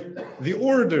gave the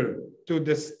order to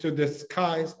the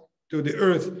skies, to the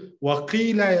earth.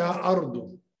 وَقِيلَ يَا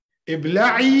أَرْضُ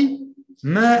إِبْلَعِي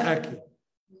مَاءَكِ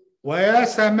وَيَا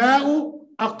سَمَاءُ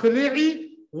أَقْلِعِي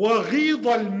وَغِيضَ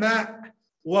الْمَاءِ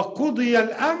وَقُضِيَ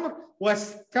الْأَمْرِ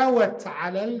وَاسْتَوَتْ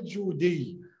عَلَى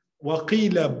الْجُودِيِّ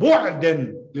وَقِيلَ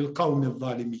بُعْدًا لِلْقَوْمِ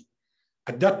الظَّالِمِينَ.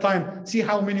 At that time, see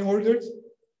how many orders?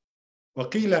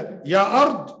 وَقِيلَ يَا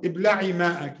أَرْضُ إِبْلَعِي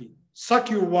مَاءَكِ. Suck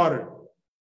your water.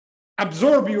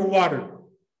 Absorb your water.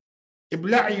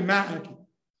 إِبْلَعِي مَاءَكِ.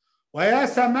 وَيَا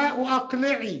سَمَاءُ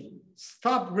أَقْلِعِي.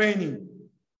 Stop raining.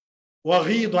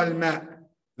 وَغِيضَ الْمَاءِ.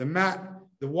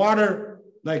 The water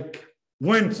like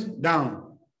went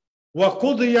down.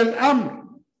 وَقُضِيَ الْأَمْرِ.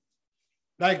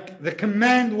 Like the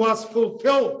command was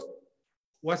fulfilled.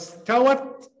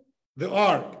 وَاسْتَوَتْ. The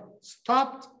ark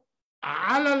stopped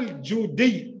على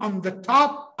الجودي, on the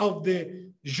top of the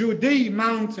Judi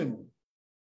mountain.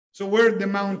 So where the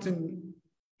mountain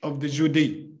of the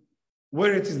Judi?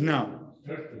 Where it is now?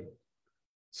 Turkey.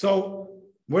 So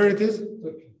where it is?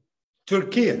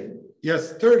 Turkey.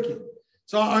 Yes, Turkey.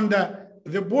 So on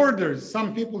the borders,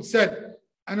 some people said,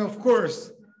 and of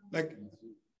course,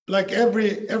 like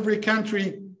every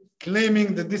country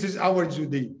claiming that this is our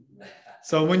Judi.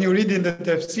 So when you read in the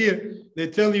tafsir, they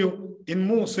tell you in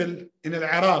Mosul, in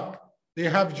Iraq, they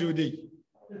have Judi.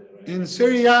 In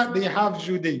Syria, they have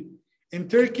Judi. In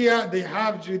Turkey, they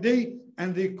have Judi,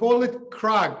 and they call it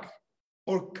Krag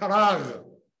or Karag,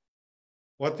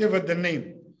 whatever the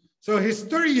name. So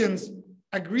historians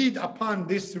agreed upon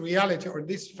this reality or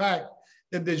this fact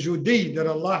that the Judi that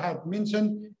Allah had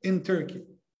mentioned in Turkey.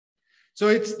 So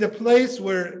it's the place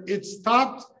where it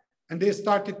stopped and they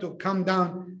started to come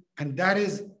down, and that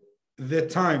is the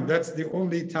time. That's the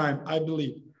only time, I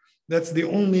believe. That's the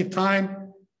only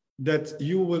time that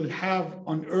you will have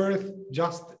on earth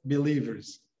just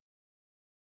believers.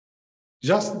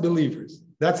 Just believers.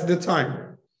 That's the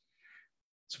time.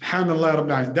 Subhanallah Rabbil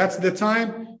Alamin. That's the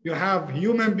time you have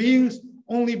human beings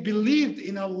only believed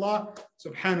in Allah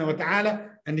subhanahu wa ta'ala,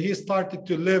 and he started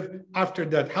to live after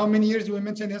that. How many years we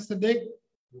mentioned yesterday?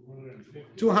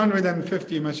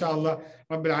 250, mashallah,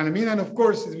 Rabbil Alameen. And of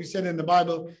course, as we said in the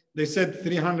Bible, they said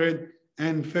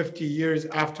 350 years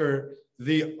after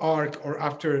the ark or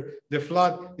after the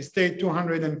flood. He stayed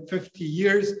 250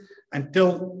 years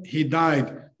until he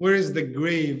died. Where is the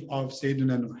grave of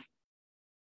Sayyidina Nuh?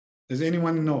 Does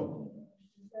anyone know?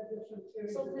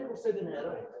 Some people said in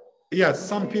Iraq. Yes,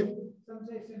 some people. Some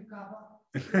say it's in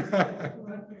Kaaba.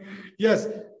 Yes.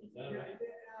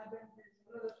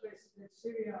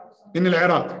 Syria. In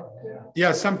Iraq.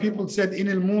 Yeah, some people said in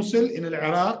Mosul, in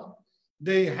Iraq,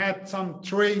 they had some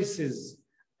traces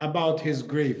about his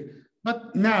grave.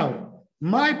 But now,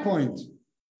 my point,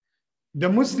 the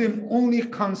Muslim only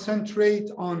concentrate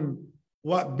on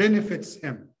what benefits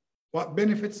him. What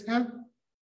benefits him?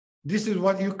 This is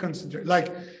what you consider.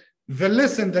 Like the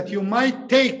lesson that you might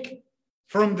take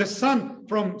from the son,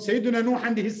 from Sayyidina Nuh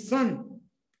and his son,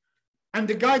 and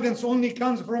the guidance only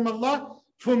comes from Allah.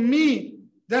 For me,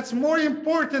 that's more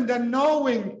important than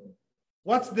knowing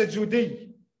what's the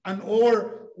Judi and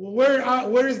or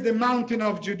where is the mountain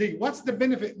of Judi. What's the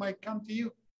benefit might come to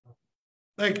you?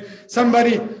 Like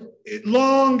somebody,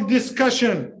 long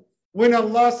discussion when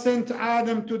Allah sent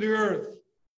Adam to the earth,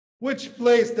 which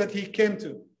place that he came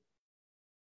to?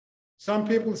 Some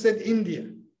people said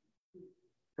India,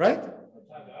 right?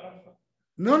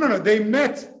 No. They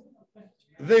met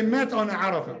on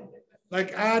Arafah.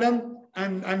 Like Adam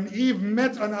and Eve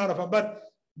met on Arafah.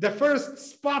 But the first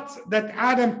spot that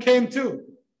Adam came to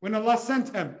when Allah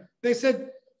sent him, they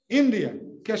said India,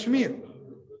 Kashmir.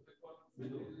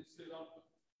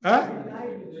 Huh?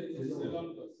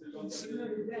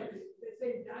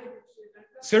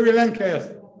 Sri Lanka,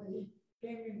 yes.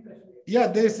 Yeah,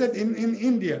 they said in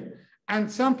India. And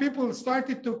some people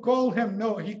started to call him,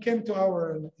 he came to.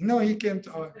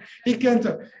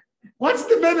 What's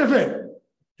the benefit?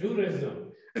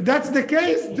 Tourism. That's the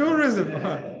case, tourism.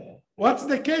 What's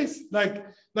the case?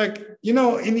 Like, you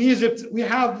know, in Egypt, we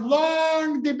have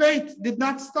long debate, did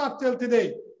not stop till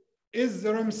today. Is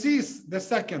Ramses the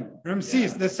second?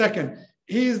 Ramses the second.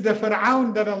 He is the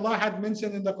Pharaoh that Allah had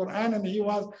mentioned in the Quran, and he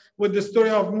was with the story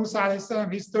of Musa alayhi salam.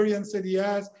 Historians said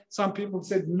yes. Some people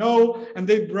said no, and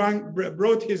they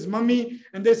brought his mummy,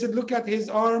 and they said, look at his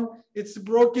arm, it's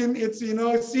broken. It's, you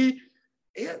know, see,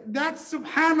 that's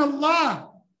subhanallah.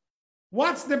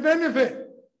 What's the benefit?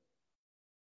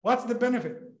 What's the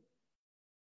benefit?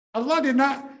 Allah did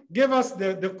not give us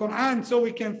the Quran so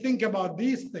we can think about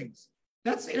these things.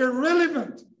 That's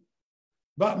irrelevant.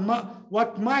 But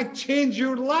what might change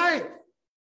your life?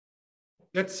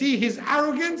 Let's see his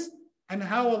arrogance and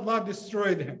how Allah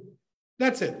destroyed him.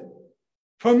 That's it.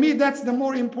 For me, that's the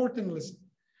more important lesson.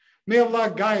 May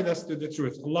Allah guide us to the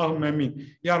truth. Allahumma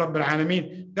ameen. Ya Rabbil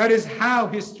Alameen. That is how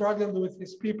he struggled with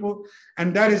his people,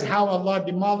 and that is how Allah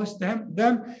demolished them.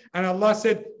 And Allah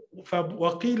said,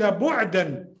 وَقِيلَ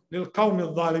بُعْدًا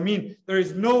لِلْقَوْمِ الظَّالِمِينَ. There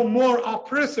is no more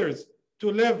oppressors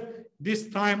to live this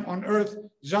time on earth,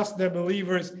 just the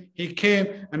believers. He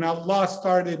came and Allah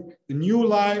started a new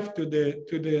life to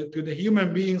the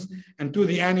human beings and to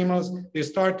the animals. They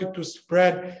started to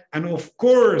spread. And of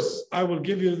course, I will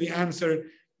give you the answer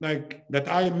like that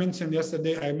I mentioned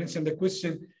yesterday. I mentioned the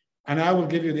question and I will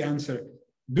give you the answer.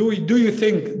 Do you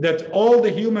think that all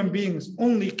the human beings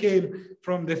only came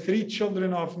from the 3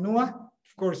 children of Noah?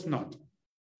 Of course not.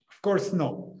 Of course,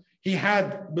 no. He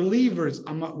had believers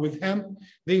with him.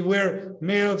 They were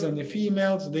males and the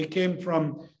females. They came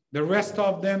from the rest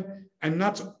of them. And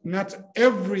not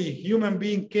every human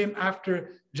being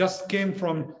just came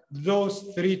from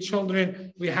those 3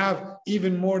 children. We have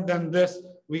even more than this.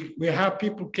 We have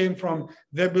people came from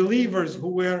the believers who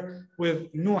were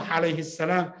with Nuh alayhi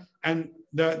salam. And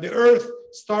the earth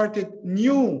started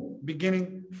new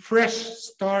beginning, fresh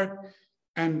start.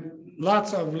 And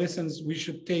lots of lessons we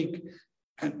should take.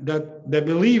 And that the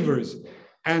believers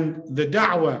and the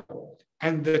da'wah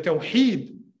and the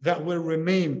tawheed that will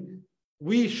remain,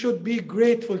 we should be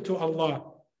grateful to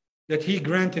Allah that He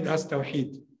granted us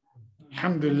tawheed.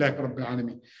 Alhamdulillah Rabbil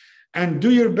Alameen. And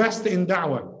do your best in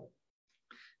da'wah.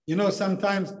 You know,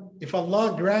 sometimes if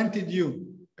Allah granted you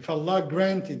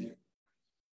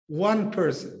one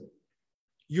person,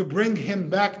 you bring him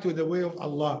back to the way of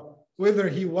Allah, whether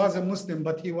he was a Muslim,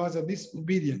 but he was a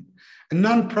disobedient, a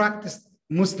non-practicing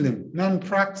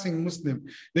Muslim,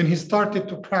 then he started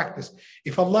to practice.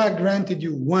 If Allah granted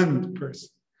you one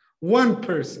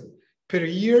person per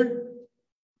year,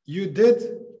 you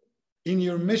did in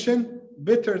your mission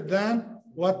better than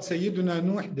what Sayyiduna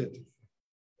Nuh did.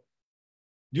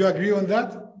 Do you agree on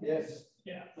that? Yes.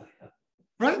 Yeah.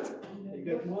 Right? You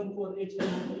get 1 for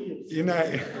 800 years. You know,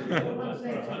 For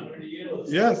 100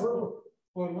 years. yes.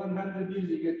 For 100 years,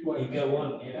 you get 1. You get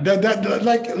 1. Yeah.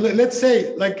 Like, let's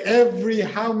say, like every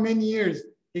how many years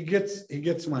he gets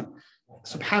 1.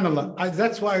 Subhanallah.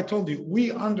 That's why I told you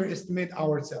we underestimate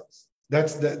ourselves.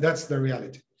 That's the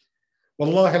reality.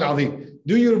 Wallahi al-azim.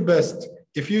 Do your best.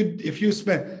 If you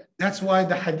spend. That's why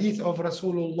the hadith of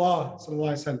Rasulullah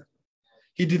sallallahu alaihi wasallam,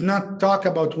 he did not talk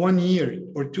about 1 year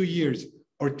or 2 years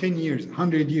or 10 years,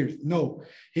 100 years. No,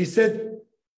 he said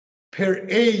per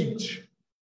age.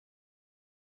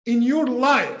 In your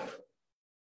life,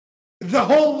 the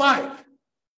whole life,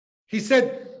 he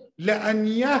said, لَأَنْ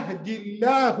يَهْدِ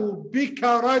اللَّهُ بِكَ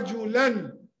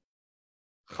رَجُلًا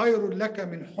خَيْرٌ لَكَ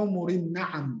مِنْ حُمُرِ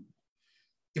النَّعَمِ.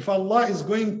 If Allah is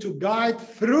going to guide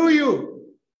through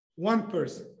you, one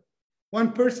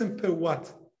person per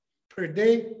what? Per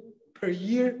day, per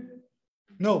year?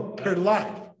 No, per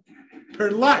life. Per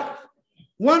life.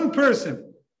 One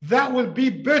person, that will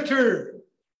be better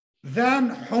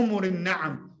than حُمُرِ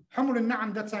النَّعَمِ. Humur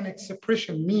al-Na'am, that's an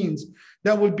expression, means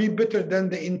that will be better than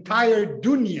the entire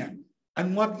dunya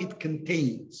and what it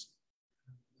contains.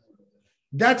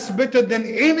 That's better than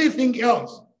anything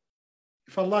else.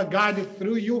 If Allah guided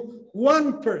through you,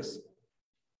 one person.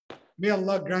 May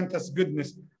Allah grant us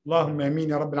goodness. Allahumma ameen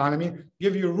ya Rabbil Alameen.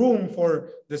 Give you room for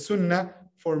the sunnah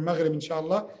for Maghrib,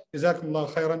 inshallah. جزاكم الله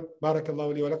خيرا. بارك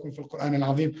الله لي ولكم في القرآن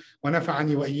العظيم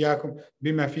ونفعني وإياكم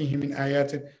بما فيه من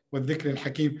آيات والذكر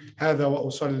الحكيم. هذا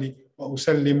وأصلي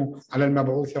وأسلم على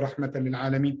المبعوث رحمة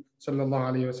للعالمين صلى الله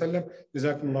عليه وسلم.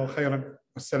 جزاكم الله خيرا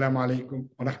والسلام عليكم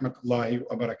ورحمة الله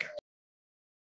وبركاته.